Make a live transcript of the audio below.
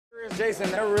Jason,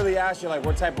 I never really asked you, like,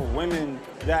 what type of women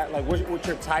that, like, what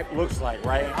your type looks like,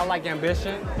 right? I like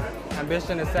ambition.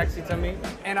 Ambition is sexy to me.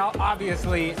 And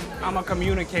obviously, I'm a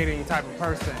communicating type of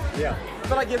person. Yeah. I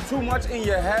feel like you're too much in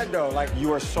your head, though. Like,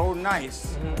 you are so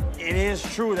nice. It is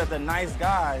true that the nice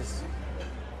guys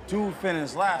do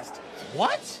finish last.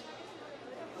 What?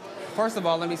 First of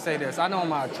all, let me say this. I know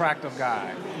I'm an attractive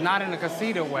guy. Not in a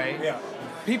conceited way. Yeah.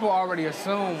 People already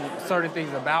assume certain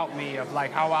things about me, of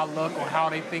like how I look or how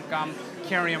they think I'm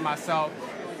carrying myself.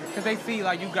 Because they see,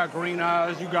 like, you got green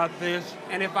eyes, you got this.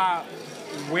 And if I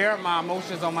wear my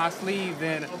emotions on my sleeve,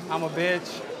 then I'm a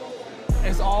bitch.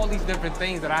 It's all these different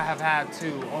things that I have had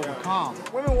to overcome.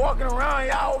 Women walking around,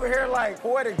 y'all over here like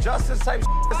poetic justice type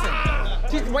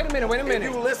Listen. Wait a minute. If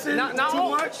you listen too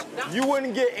much, you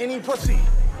wouldn't get any pussy.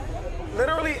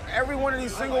 Literally, every one of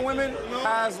these single women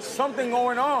has something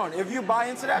going on. If you buy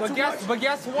into that too much, but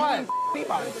guess what?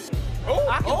 anybody.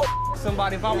 I can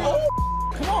somebody if I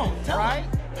want. Come on, tell right?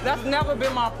 That's never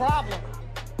been my problem.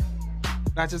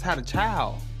 I just had a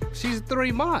child. She's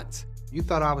 3 months. You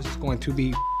thought I was just going to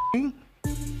be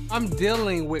I'm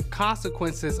dealing with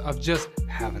consequences of just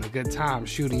having a good time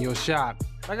shooting your shot.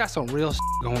 I got some real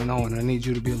going on, and I need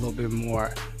you to be a little bit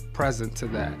more present to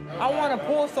that. I want to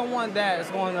pull someone that is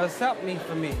going to accept me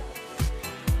for me.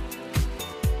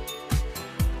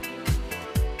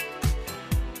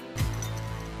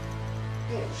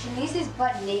 Dude, Shanice is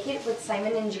butt naked with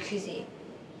Simon in jacuzzi.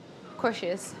 Of course she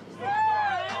is.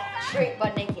 Straight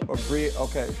butt naked. Or Bria,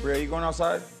 okay, Bria, you going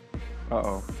outside?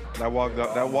 Uh-oh. That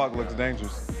walk looks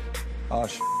dangerous. Oh,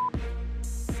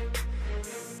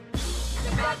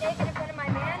 Butt naked in front of my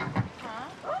man? Huh?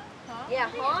 Yeah,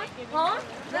 huh? Huh?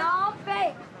 No,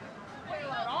 fake.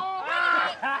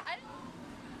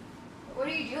 What are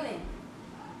you doing?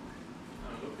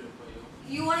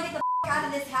 You want to get the out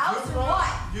of this house or what?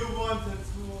 You wanted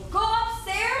to. Go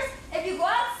upstairs. If you go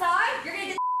outside, you're going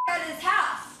to get the out of this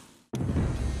house.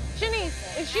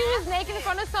 Shanice, if she was naked in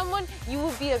front of someone, you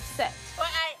would be upset. But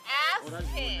I asked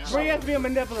him. Bria has to be a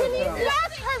manipulative. You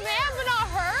asked her man, but not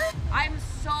her. I'm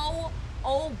so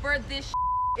over this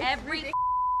every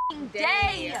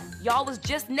day. Y'all was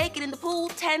just naked in the pool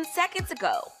 10 seconds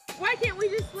ago. Why can't we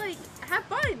just, like, have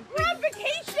fun? We're on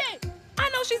vacation. I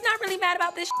know she's not really mad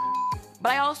about this,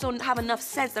 but I also have enough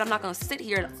sense that I'm not gonna sit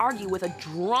here and argue with a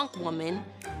drunk woman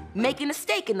making a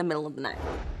steak in the middle of the night.